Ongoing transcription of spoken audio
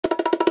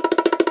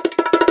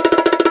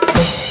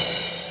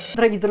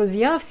Дорогие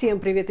друзья,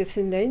 всем привет из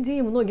Финляндии.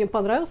 Многим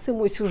понравился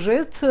мой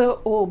сюжет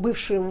о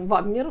бывшем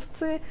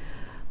вагнеровце,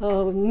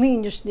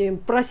 нынешнем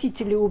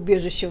просителе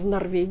убежища в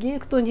Норвегии.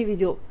 Кто не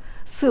видел,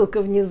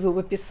 ссылка внизу в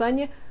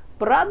описании.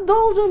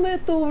 Продолжим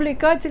эту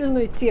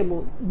увлекательную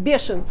тему.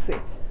 Бешенцы.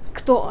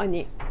 Кто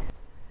они?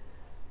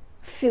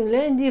 В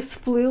Финляндии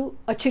всплыл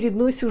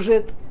очередной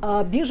сюжет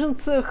о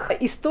беженцах.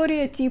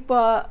 История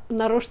типа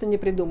 «нарочно не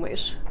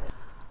придумаешь».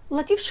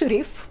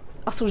 Латиф-шериф,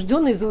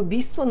 осужденный за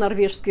убийство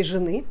норвежской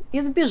жены,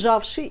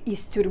 избежавший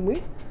из тюрьмы,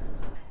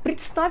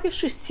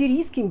 представившись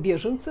сирийским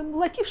беженцем,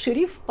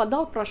 Латиф-шериф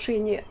подал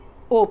прошение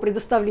о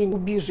предоставлении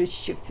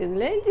убежища в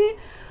Финляндии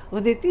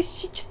в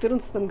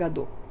 2014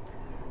 году.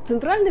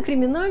 Центральная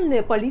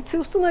криминальная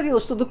полиция установила,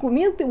 что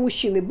документы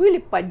мужчины были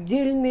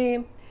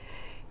поддельные,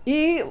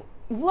 и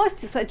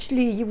власти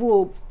сочли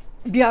его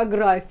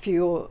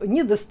биографию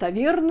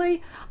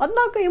недостоверной,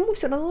 однако ему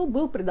все равно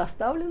был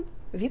предоставлен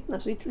вид на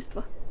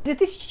жительство. В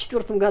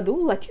 2004 году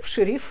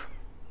Латиф-шериф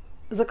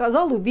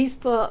заказал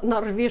убийство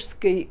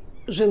норвежской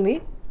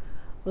жены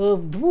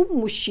двум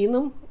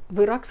мужчинам в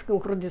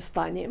иракском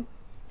Курдистане.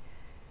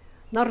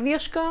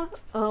 Норвежка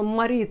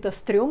Марита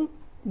Стрём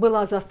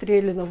была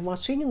застрелена в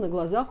машине на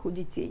глазах у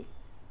детей.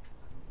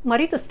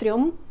 Марита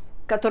Стрём,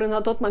 которой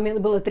на тот момент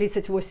было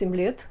 38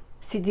 лет,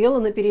 сидела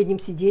на переднем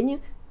сиденье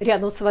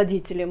рядом с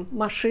водителем.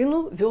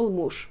 Машину вел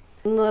муж.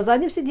 На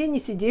заднем сиденье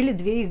сидели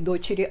две их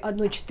дочери.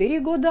 Одной 4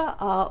 года,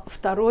 а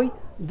второй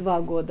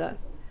 2 года.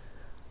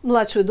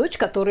 Младшую дочь,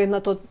 которой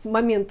на тот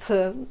момент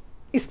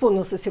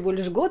исполнился всего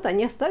лишь год,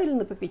 они оставили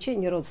на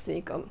попечение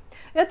родственникам.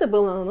 Это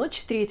было на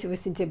ночь 3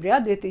 сентября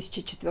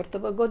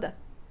 2004 года.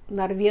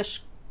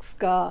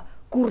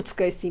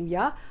 Норвежско-курдская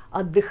семья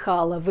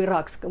отдыхала в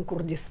иракском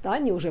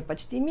Курдистане уже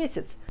почти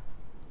месяц.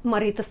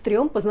 Марита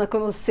Стрём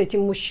познакомилась с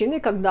этим мужчиной,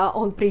 когда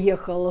он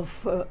приехал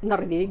в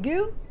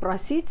Норвегию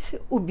просить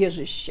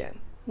убежище.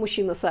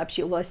 Мужчина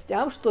сообщил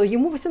властям, что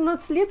ему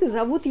 18 лет и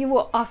зовут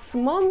его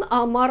Осман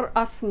Амар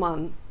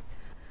Осман.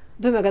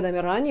 2 годами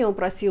ранее он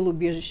просил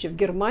убежище в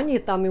Германии,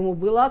 там ему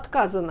было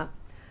отказано.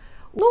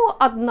 Но,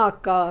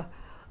 однако,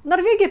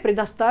 Норвегия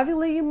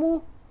предоставила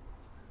ему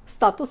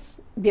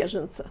статус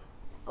беженца.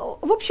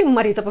 В общем,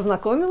 Марита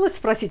познакомилась с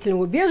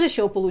просителем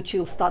убежища, он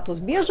получил статус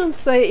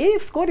беженца, и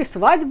вскоре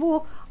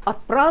свадьбу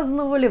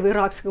отпраздновали в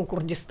иракском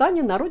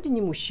Курдистане на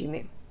родине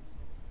мужчины.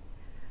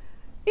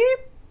 И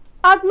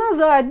одна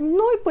за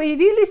одной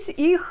появились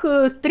их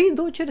 3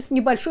 дочери с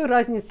небольшой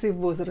разницей в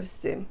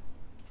возрасте.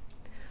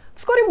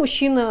 Вскоре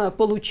мужчина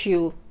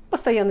получил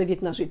постоянный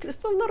вид на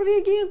жительство в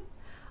Норвегии,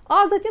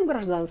 а затем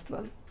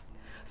гражданство.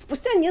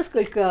 Спустя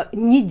несколько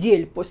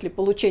недель после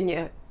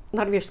получения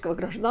норвежского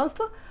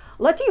гражданства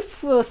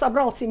Латиф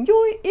собрал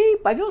семью и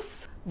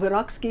повез в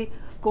иракский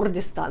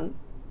Курдистан.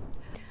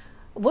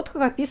 Вот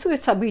как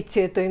описывают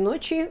события этой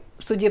ночи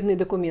судебные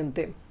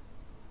документы.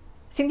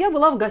 Семья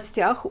была в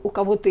гостях у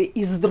кого-то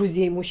из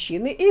друзей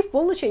мужчины, и в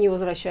полночь они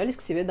возвращались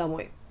к себе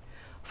домой.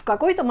 В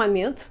какой-то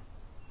момент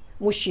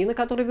мужчина,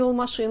 который вел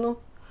машину,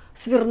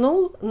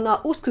 свернул на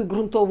узкую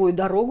грунтовую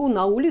дорогу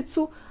на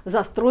улицу,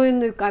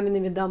 застроенную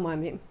каменными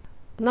домами.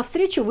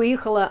 Навстречу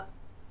выехала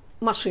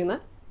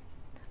машина,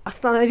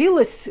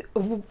 остановилась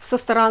со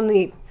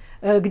стороны,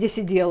 где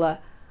сидела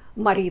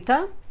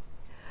Марита.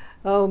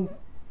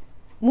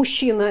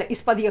 Мужчина из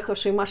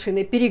подъехавшей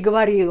машины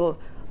переговорил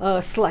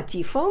с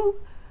Латифом,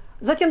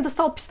 затем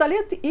достал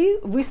пистолет и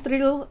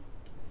выстрелил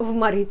в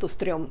Мариту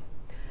Стрём.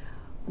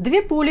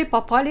 2 пули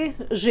попали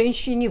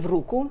женщине в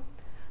руку,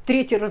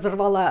 3-я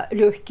разорвала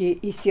легкие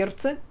и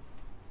сердце.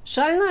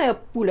 Шальная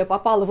пуля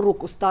попала в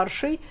руку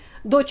старшей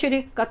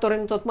дочери, которой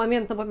на тот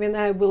момент,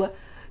 напоминаю, было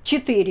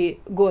 4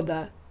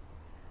 года.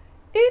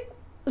 И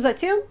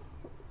затем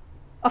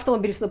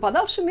автомобиль с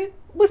нападавшими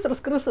быстро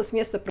скрылся с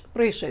места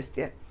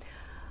происшествия.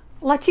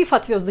 Латиф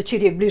отвез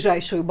дочерей в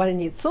ближайшую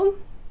больницу,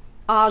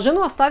 а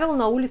жену оставил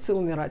на улице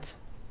умирать.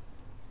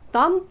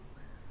 Там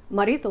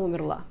Марита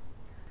умерла.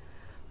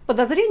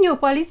 Подозрения у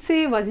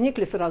полиции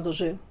возникли сразу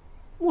же.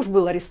 Муж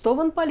был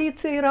арестован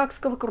полицией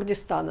иракского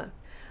Курдистана.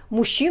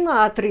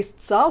 Мужчина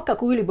отрицал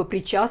какую-либо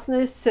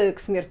причастность к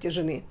смерти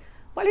жены.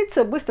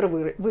 Полиция быстро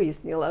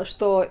выяснила,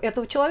 что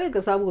этого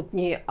человека зовут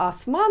не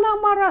Осман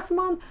Амар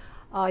Осман,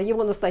 а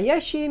его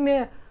настоящее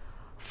имя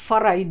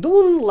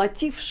Фарайдун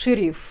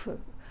Латиф-шериф.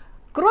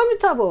 Кроме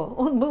того,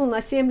 он был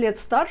на 7 лет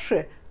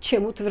старше,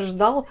 чем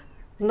утверждал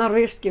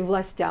норвежским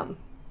властям.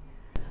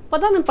 По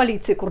данным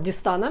полиции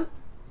Курдистана,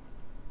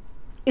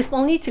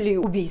 исполнители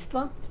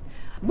убийства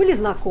были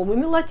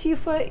знакомыми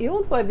Латифа, и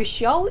он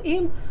пообещал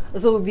им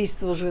за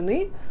убийство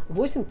жены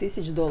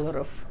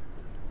 $8000.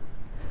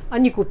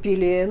 Они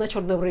купили на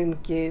черном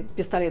рынке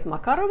пистолет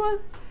Макарова,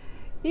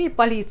 и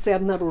полиция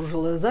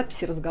обнаружила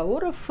записи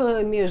разговоров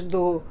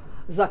между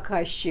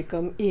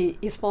заказчиком и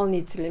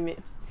исполнителями.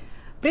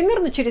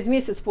 Примерно через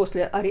месяц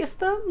после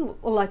ареста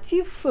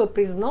Латиф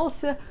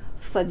признался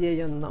в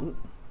содеянном.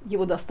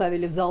 Его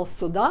доставили в зал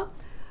суда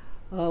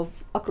в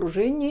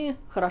окружении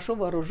хорошо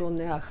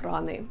вооруженной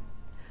охраны.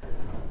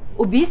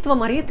 Убийство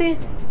Мариты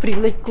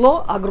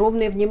привлекло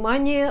огромное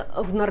внимание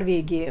в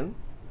Норвегии.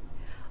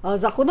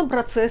 За ходом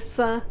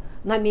процесса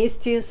на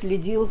месте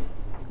следил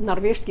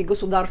норвежский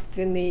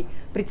государственный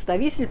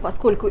представитель,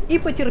 поскольку и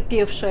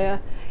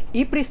потерпевшая,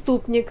 и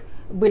преступник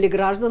были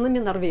гражданами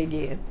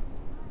Норвегии.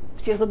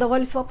 Все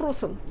задавались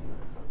вопросом,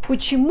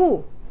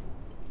 почему,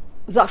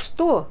 за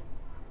что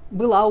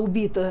была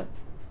убита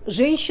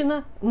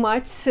женщина,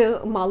 мать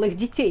малых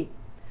детей.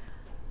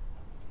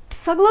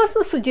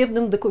 Согласно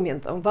судебным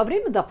документам, во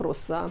время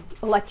допроса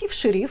Латиф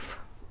Шериф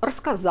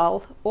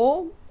рассказал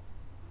о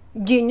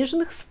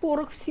денежных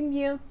спорах в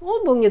семье.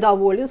 Он был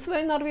недоволен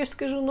своей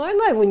норвежской женой,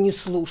 она его не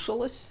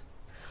слушалась.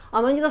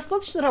 Она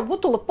недостаточно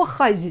работала по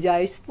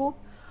хозяйству,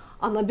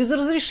 она без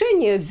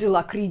разрешения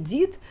взяла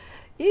кредит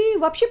и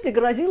вообще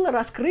пригрозила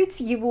раскрыть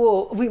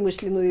его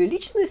вымышленную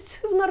личность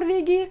в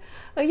Норвегии,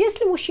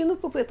 если мужчина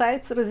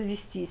попытается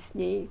развестись с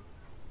ней.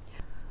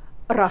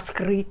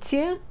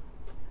 Раскрытие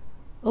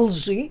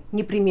лжи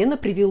непременно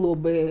привело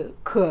бы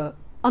к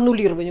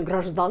аннулированию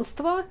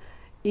гражданства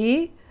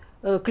и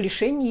к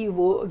лишению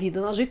его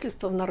вида на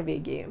жительство в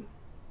Норвегии.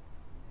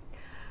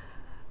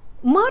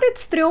 Марит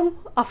Стрём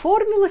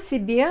оформила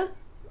себе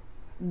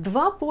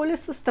 2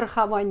 полиса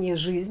страхования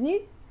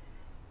жизни,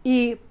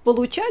 и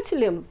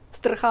получателем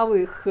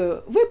страховых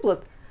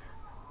выплат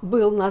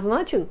был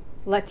назначен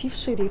Латиф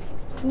Шериф.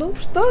 Ну,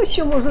 что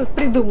еще можно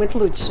придумать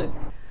лучше?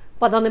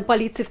 По данным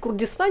полиции в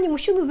Курдистане,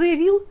 мужчина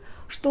заявил,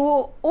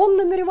 что он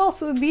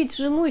намеревался убить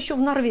жену еще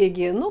в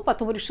Норвегии, но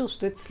потом решил,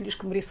 что это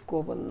слишком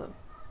рискованно.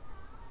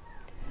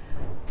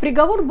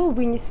 Приговор был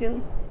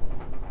вынесен.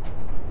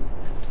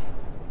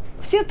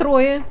 Все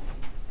 3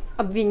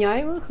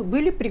 обвиняемых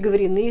были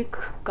приговорены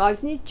к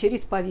казни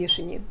через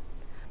повешение.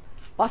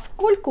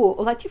 Поскольку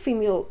Латиф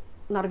имел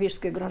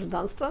норвежское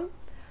гражданство,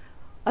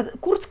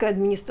 курдской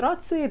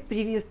администрации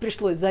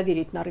пришлось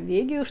заверить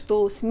Норвегию,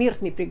 что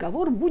смертный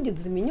приговор будет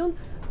заменен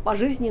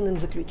пожизненным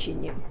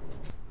заключением.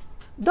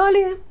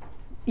 Далее,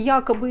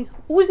 якобы,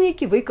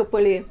 узники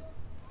выкопали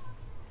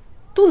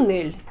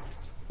туннель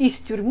из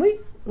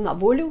тюрьмы на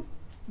волю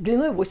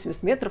длиной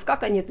 80 метров.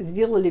 Как они это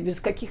сделали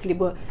без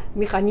каких-либо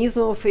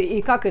механизмов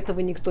и как этого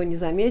никто не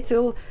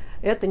заметил,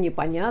 это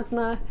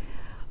непонятно.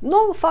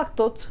 Но факт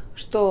тот,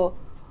 что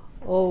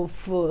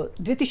в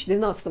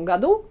 2012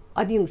 году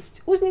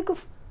 11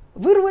 узников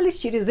вырвались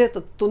через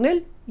этот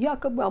туннель,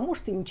 якобы, а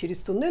может и не через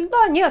туннель,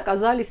 да, они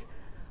оказались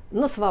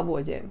на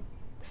свободе.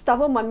 С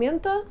того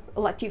момента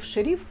Латиф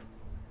Шериф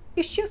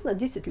исчез на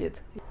 10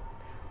 лет.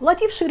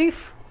 Латиф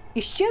Шериф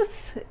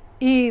исчез,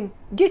 и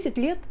 10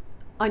 лет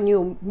о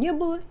нем не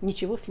было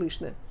ничего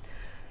слышно.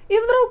 И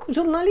вдруг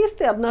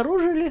журналисты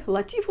обнаружили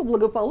Латифа,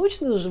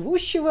 благополучно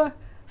живущего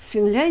в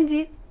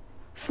Финляндии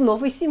с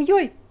новой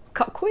семьей.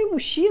 Какой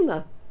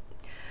мужчина!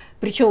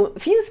 Причем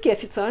финские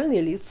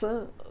официальные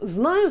лица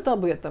знают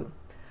об этом.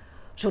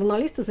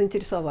 Журналисты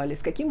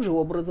заинтересовались, каким же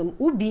образом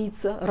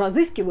убийца,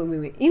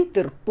 разыскиваемый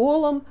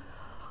Интерполом,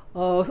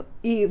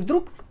 и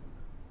вдруг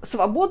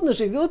свободно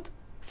живет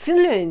в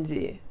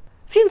Финляндии.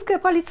 Финская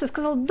полиция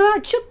сказала,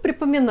 да, что-то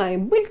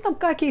припоминаем, были там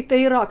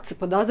какие-то иракцы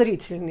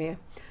подозрительные.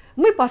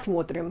 Мы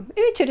посмотрим.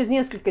 И через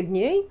несколько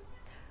дней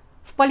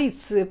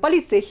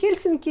полиция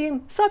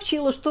Хельсинки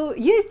сообщила, что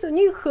есть у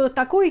них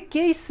такой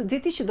кейс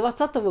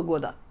 2020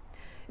 года.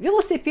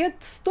 Велосипед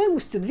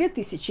стоимостью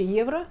 2000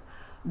 евро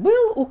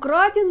был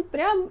украден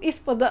прямо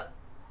из-под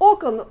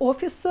окон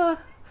офиса,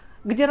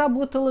 где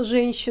работала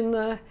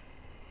женщина.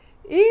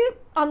 И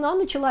она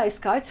начала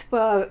искать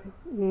по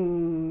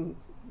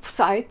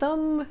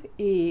сайтам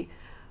и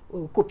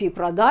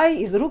купи-продай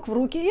из рук в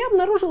руки и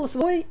обнаружила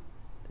свой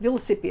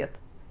велосипед.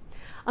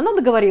 Она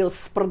договорилась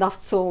с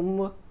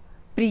продавцом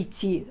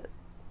прийти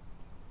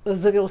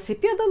за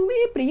велосипедом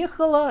и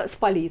приехала с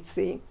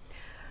полицией.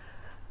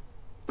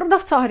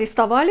 Продавца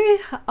арестовали,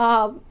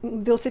 а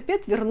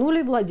велосипед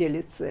вернули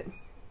владелице.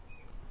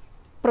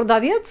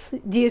 Продавец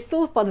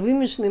действовал под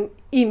вымышленным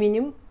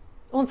именем.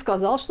 Он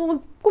сказал, что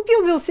он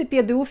купил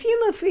велосипеды у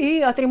финнов и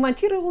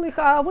отремонтировал их,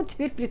 а вот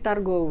теперь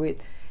приторговывает.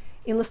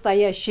 И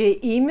настоящее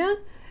имя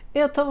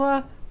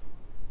этого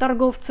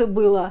торговца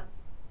было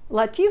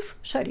Латиф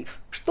Шериф.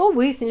 Что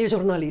выяснили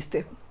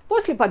журналисты?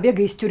 После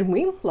побега из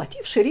тюрьмы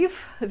Латиф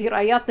Шериф,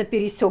 вероятно,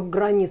 пересек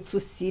границу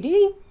с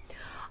Сирией.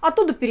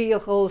 Оттуда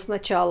переехал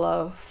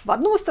сначала в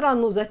одну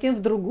страну, затем в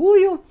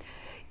другую.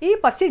 И,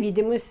 по всей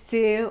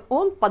видимости,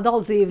 он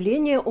подал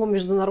заявление о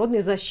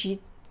международной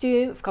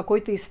защите в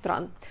какой-то из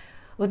стран.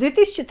 В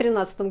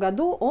 2013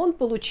 году он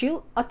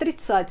получил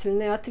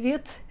отрицательный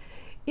ответ.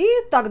 И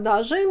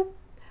тогда же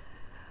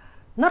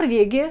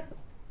Норвегия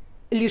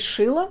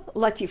лишила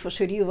Латифа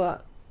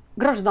Шерифа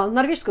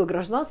норвежского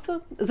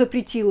гражданства,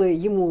 запретила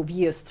ему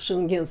въезд в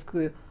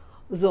шенгенскую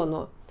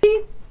зону.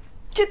 И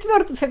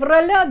 4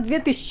 февраля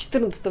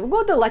 2014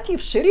 года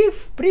Латиф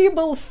Шериф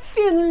прибыл в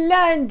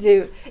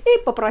Финляндию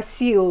и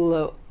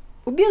попросил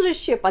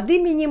убежище под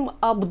именем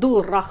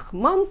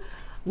Абдул-Рахман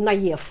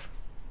Наев.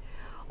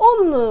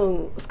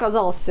 Он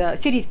сказался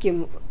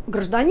сирийским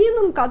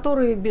гражданином,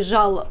 который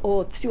бежал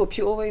от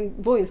всеобщей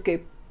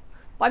воинской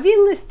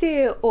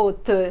повинности,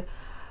 от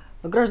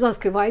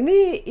гражданской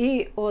войны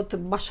и от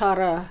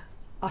Башара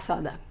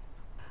Асада.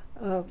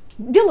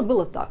 Дело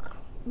было так.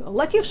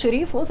 Латиф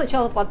Шериф, он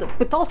сначала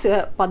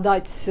пытался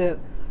подать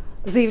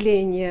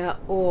заявление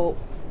о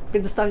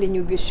предоставлении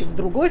убежища в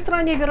другой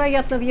стране,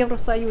 вероятно, в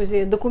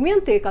Евросоюзе.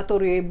 Документы,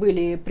 которые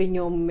были при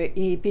нем,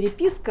 и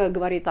переписка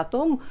говорит о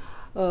том,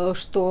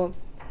 что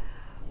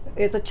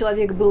этот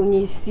человек был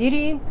не из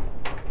Сирии.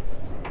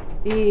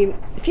 И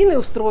финны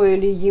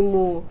устроили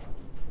ему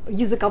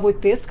языковой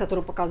тест,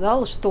 который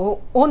показал,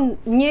 что он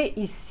не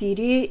из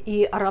Сирии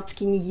и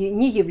арабский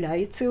не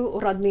является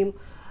родным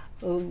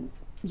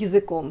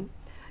языком.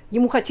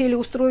 Ему хотели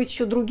устроить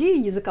еще другие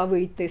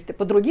языковые тесты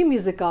по другим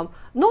языкам,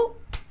 но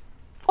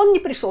он не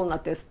пришел на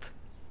тест.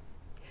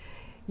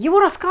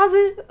 Его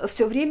рассказы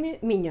все время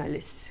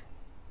менялись.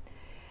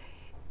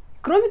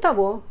 Кроме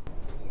того,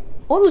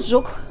 он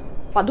сжег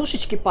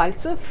подушечки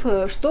пальцев,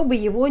 чтобы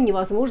его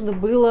невозможно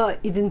было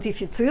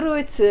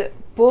идентифицировать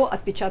по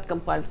отпечаткам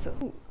пальцев.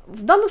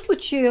 В данном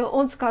случае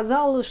он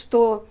сказал,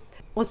 что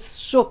он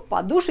сжег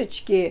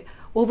подушечки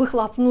о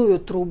выхлопную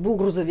трубу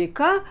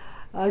грузовика,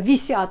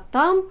 висят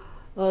там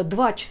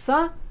 2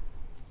 часа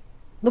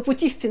на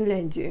пути в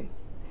Финляндию.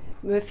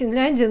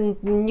 Финляндия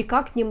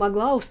никак не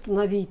могла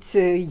установить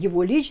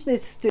его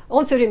личность.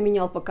 Он все время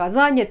менял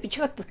показания,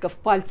 отпечатков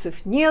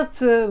пальцев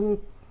нет.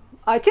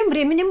 А тем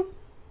временем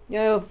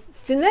в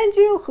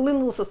Финляндию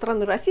хлынуло со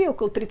стороны России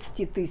около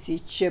 30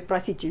 тысяч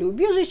просителей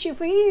убежища,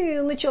 и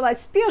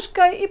началась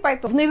спешка, и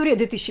поэтому в ноябре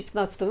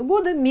 2015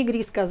 года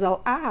Мигри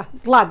сказал: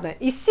 ладно,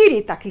 из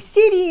Сирии так из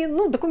Сирии,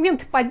 ну,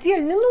 документы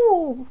поддельные,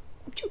 ну,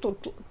 что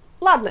тут,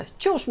 ладно,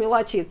 чего уж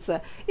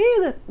мелочиться. И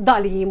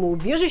дали ему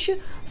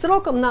убежище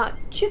сроком на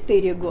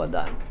 4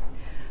 года.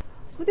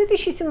 В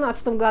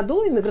 2017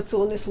 году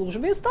иммиграционной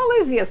службе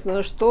стало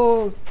известно,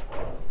 что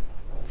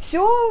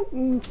все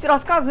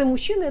рассказы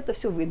мужчины – это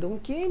все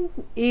выдумки,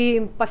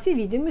 и, по всей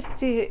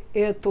видимости,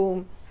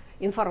 эту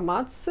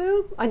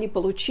информацию они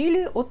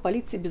получили от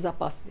полиции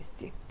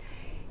безопасности.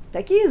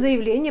 Такие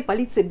заявления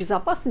полиция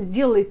безопасности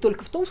делает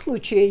только в том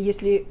случае,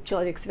 если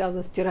человек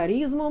связан с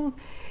терроризмом,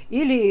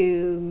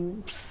 или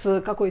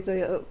с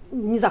какой-то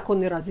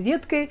незаконной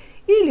разведкой,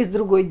 или с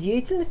другой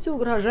деятельностью,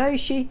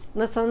 угрожающей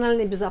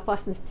национальной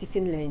безопасности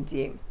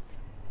Финляндии.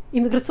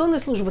 Иммиграционная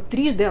служба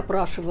трижды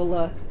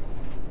опрашивала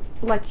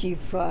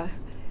Латифа,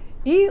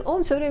 и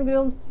он все время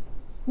говорил: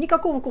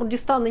 никакого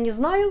Курдистана не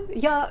знаю,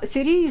 я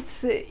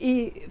сириец,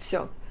 и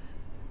все.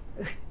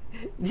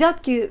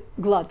 Взятки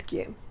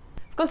гладкие.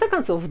 В конце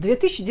концов, в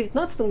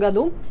 2019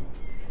 году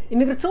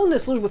иммиграционная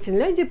служба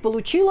Финляндии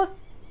получила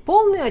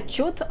полный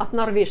отчет от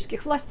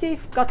норвежских властей,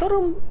 в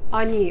котором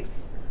они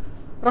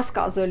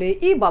рассказывали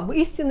и об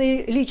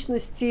истинной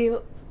личности,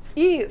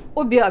 и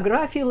о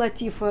биографии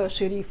Латифа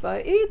Шерифа,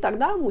 и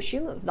тогда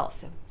мужчина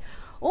сдался.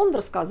 Он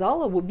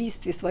рассказал об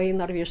убийстве своей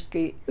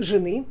норвежской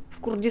жены в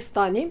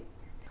Курдистане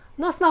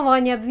на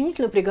основании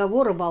обвинительного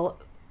приговора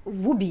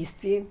в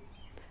убийстве,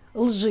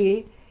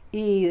 лжи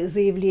и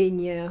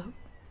заявления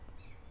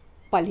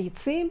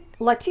полиции.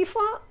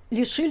 Латифа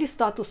лишили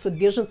статуса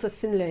беженца в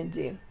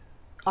Финляндии.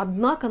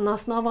 Однако на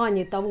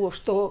основании того,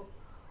 что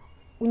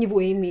у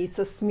него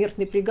имеется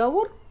смертный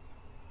приговор,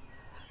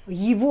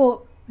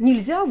 его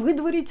нельзя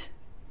выдворить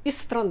из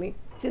страны.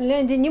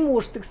 Финляндия не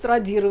может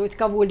экстрадировать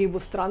кого-либо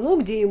в страну,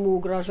 где ему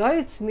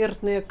угрожает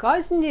смертная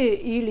казнь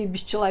или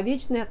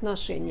бесчеловечные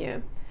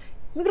отношения.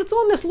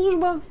 Миграционная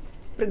служба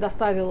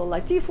предоставила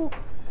Латифу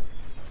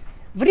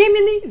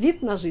временный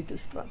вид на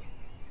жительство.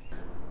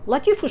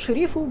 Латифу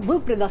Шерифу был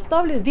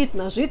предоставлен вид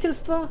на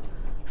жительство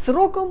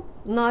сроком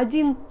на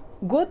 1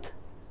 год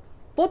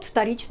под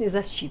вторичной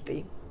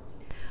защитой.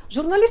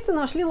 Журналисты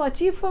нашли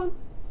Латифа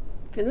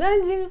в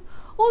Финляндии,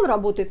 он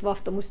работает в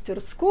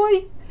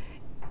автомастерской,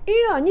 и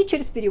они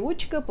через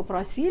переводчика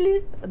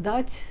попросили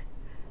дать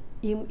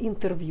им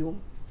интервью.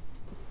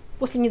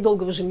 После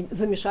недолгого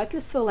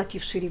замешательства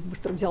Латиф Шериф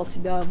быстро взял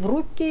себя в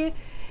руки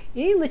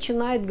и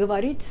начинает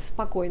говорить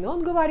спокойно.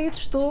 Он говорит,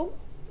 что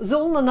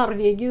зол на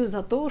Норвегию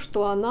за то,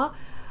 что она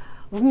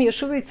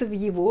вмешивается в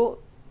его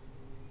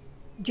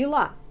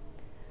дела.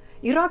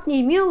 Ирак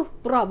не имел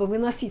права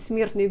выносить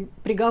смертный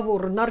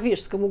приговор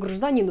норвежскому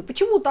гражданину.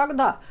 Почему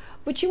тогда?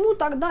 Почему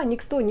тогда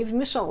никто не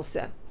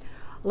вмешался?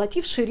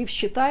 Латиф Шериф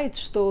считает,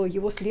 что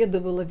его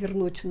следовало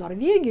вернуть в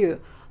Норвегию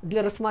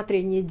для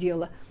рассмотрения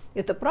дела.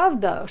 Это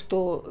правда,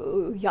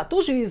 что я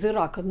тоже из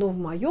Ирака, но в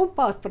моем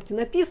паспорте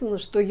написано,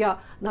 что я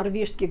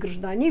норвежский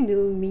гражданин, и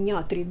у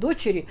меня 3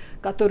 дочери,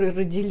 которые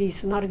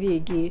родились в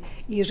Норвегии,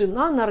 и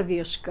жена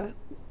норвежка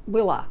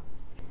была.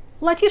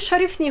 Латиф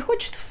Шериф не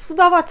хочет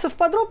вдаваться в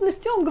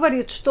подробности, он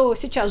говорит, что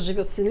сейчас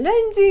живет в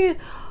Финляндии,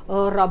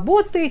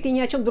 работает и ни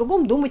о чем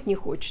другом думать не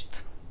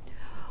хочет.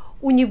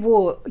 У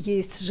него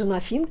есть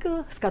жена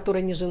финка, с которой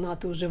они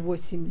женаты уже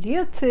 8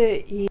 лет,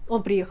 и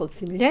он приехал в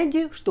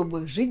Финляндию,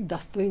 чтобы жить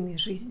достойной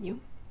жизнью.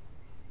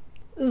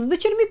 С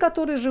дочерьми,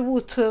 которые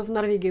живут в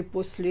Норвегии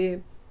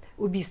после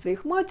убийства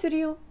их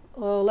матерью,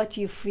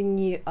 Латиф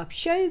не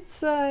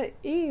общается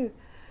и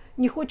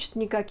не хочет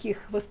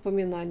никаких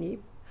воспоминаний.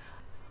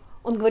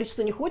 Он говорит,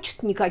 что не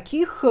хочет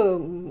никаких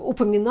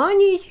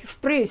упоминаний в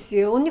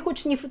прессе, он не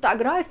хочет ни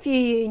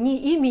фотографии,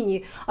 ни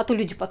имени, а то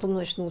люди потом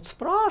начнут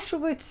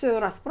спрашивать,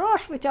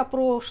 расспрашивать о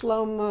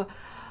прошлом.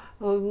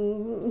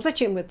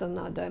 Зачем это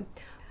надо?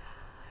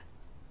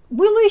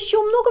 Было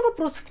еще много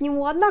вопросов к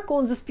нему, однако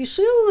он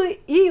заспешил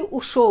и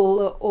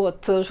ушел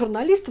от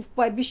журналистов,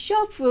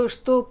 пообещав,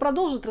 что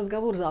продолжит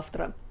разговор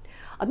завтра.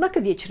 Однако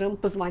вечером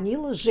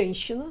позвонила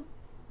женщина,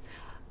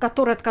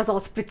 которая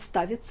отказалась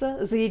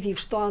представиться, заявив,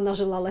 что она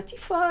жила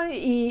Латифа,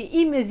 и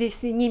имя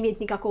здесь не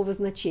имеет никакого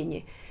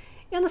значения.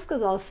 И она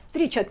сказала,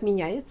 встреча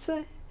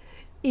отменяется,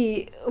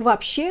 и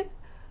вообще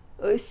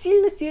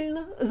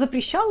сильно-сильно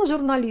запрещала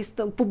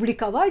журналистам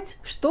публиковать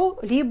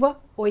что-либо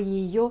о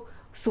ее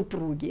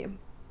супруге.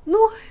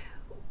 Ну,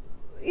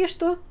 и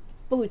что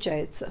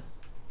получается?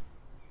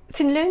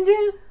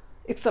 Финляндия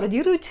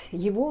экстрадировать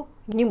его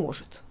не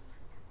может.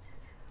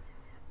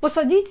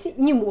 Посадить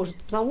не может,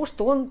 потому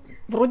что он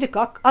вроде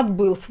как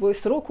отбыл свой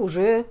срок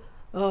уже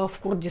в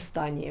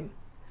Курдистане.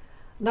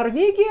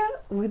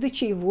 Норвегия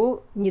выдачи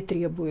его не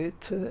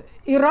требует.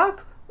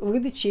 Ирак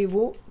выдачи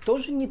его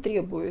тоже не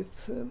требует.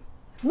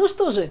 Ну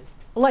что же,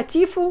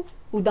 Латифу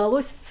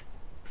удалось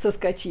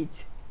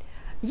соскочить.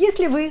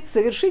 Если вы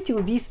совершите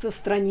убийство в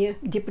стране,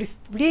 где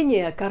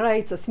преступление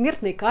карается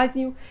смертной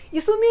казнью, и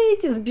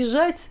сумеете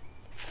сбежать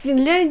в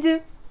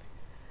Финляндию,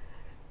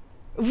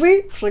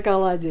 вы в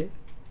шоколаде.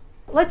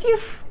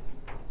 Латиф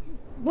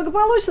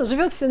благополучно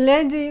живет в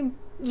Финляндии.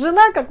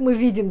 Жена, как мы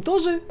видим,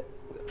 тоже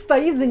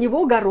стоит за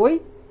него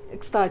горой.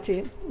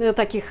 Кстати,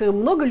 таких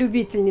много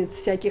любительниц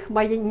всяких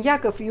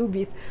маньяков и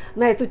убийц.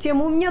 На эту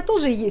тему у меня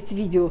тоже есть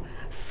видео,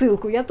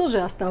 ссылку я тоже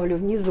оставлю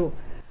внизу.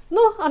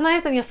 Ну, а на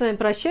этом я с вами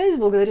прощаюсь,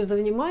 благодарю за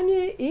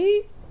внимание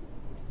и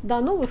до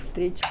новых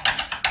встреч!